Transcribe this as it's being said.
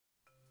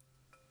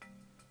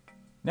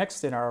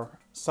Next, in our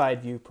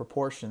side view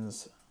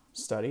proportions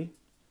study,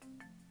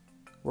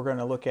 we're going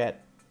to look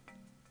at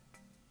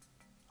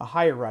a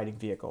higher riding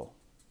vehicle,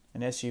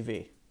 an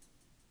SUV.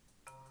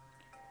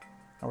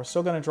 Now we're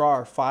still going to draw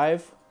our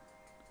 5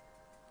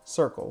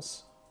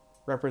 circles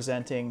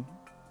representing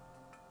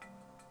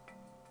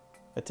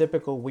a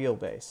typical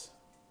wheelbase.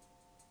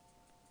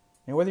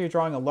 And whether you're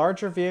drawing a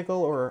larger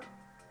vehicle or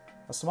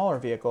a smaller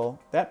vehicle,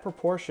 that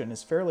proportion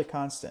is fairly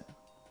constant,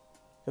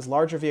 because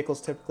larger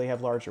vehicles typically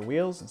have larger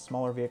wheels and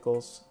smaller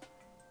vehicles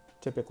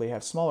typically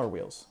have smaller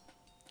wheels.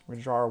 We're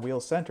going to draw our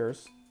wheel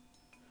centers.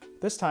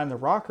 This time the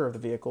rocker of the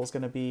vehicle is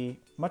going to be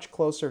much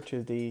closer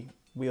to the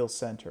wheel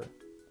center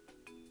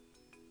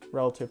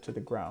relative to the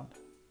ground.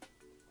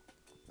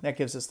 That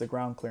gives us the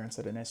ground clearance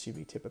that an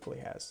SUV typically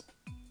has.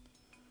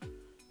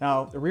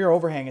 Now, the rear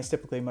overhang is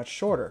typically much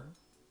shorter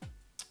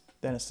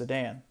than a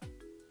sedan,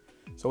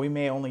 so we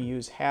may only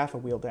use half a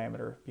wheel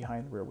diameter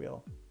behind the rear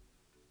wheel.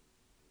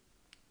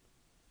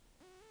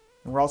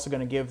 And we're also going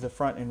to give the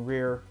front and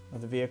rear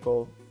of the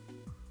vehicle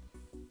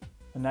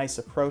a nice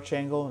approach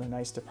angle and a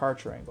nice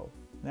departure angle,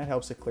 and that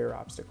helps it clear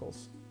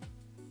obstacles.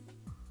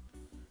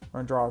 We're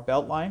going to draw our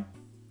belt line,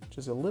 which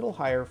is a little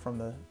higher from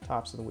the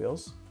tops of the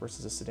wheels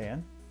versus a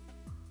sedan.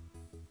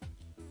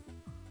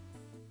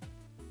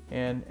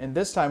 And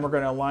this time we're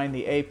going to align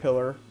the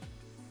A-pillar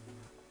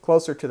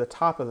closer to the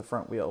top of the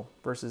front wheel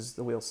versus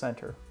the wheel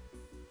center.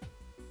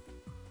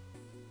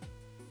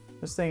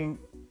 This thing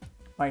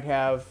might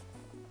have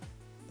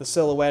the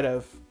silhouette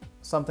of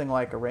something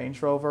like a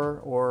Range Rover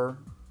or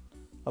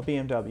a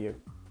BMW.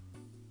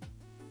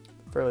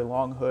 Fairly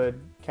long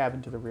hood,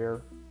 cabin to the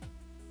rear.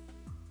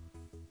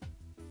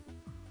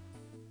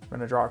 We're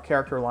going to draw our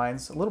character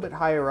lines a little bit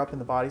higher up in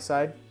the body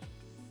side.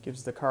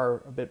 Gives the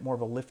car a bit more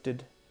of a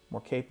lifted,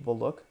 more capable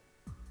look.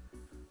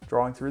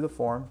 Drawing through the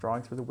form,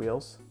 drawing through the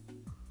wheels.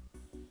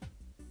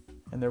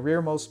 And the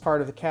rearmost part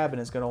of the cabin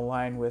is going to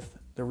align with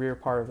the rear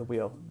part of the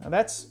wheel. Now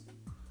that's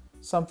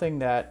something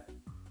that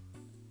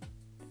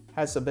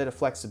has a bit of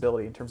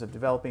flexibility in terms of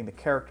developing the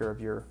character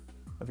of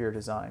your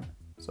design.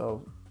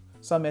 So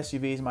some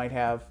SUVs might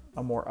have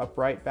a more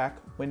upright back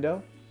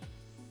window.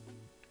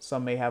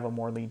 Some may have a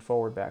more lean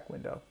forward back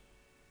window.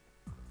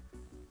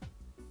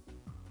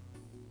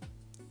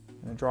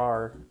 I'm going to draw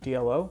our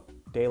DLO,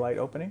 daylight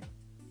opening.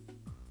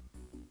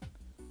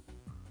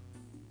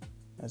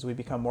 As we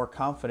become more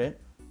confident,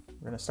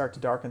 we're going to start to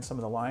darken some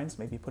of the lines,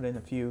 maybe put in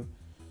a few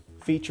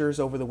features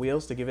over the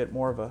wheels to give it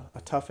more of a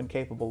tough and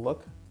capable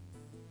look.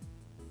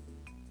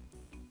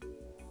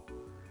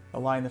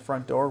 Align the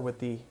front door with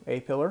the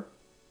A-pillar,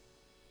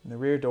 and the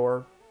rear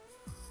door,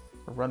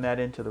 we'll run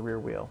that into the rear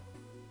wheel.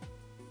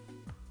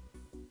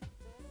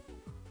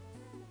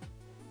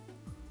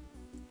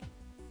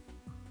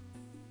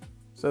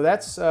 So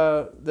that's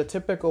the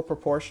typical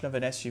proportion of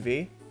an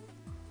SUV.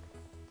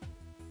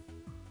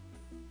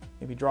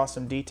 Maybe draw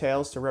some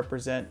details to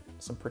represent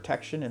some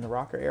protection in the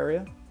rocker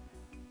area.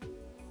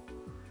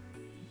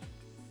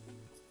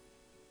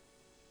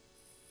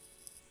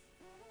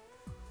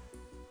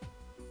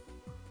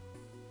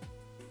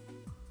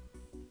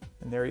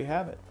 And there you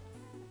have it.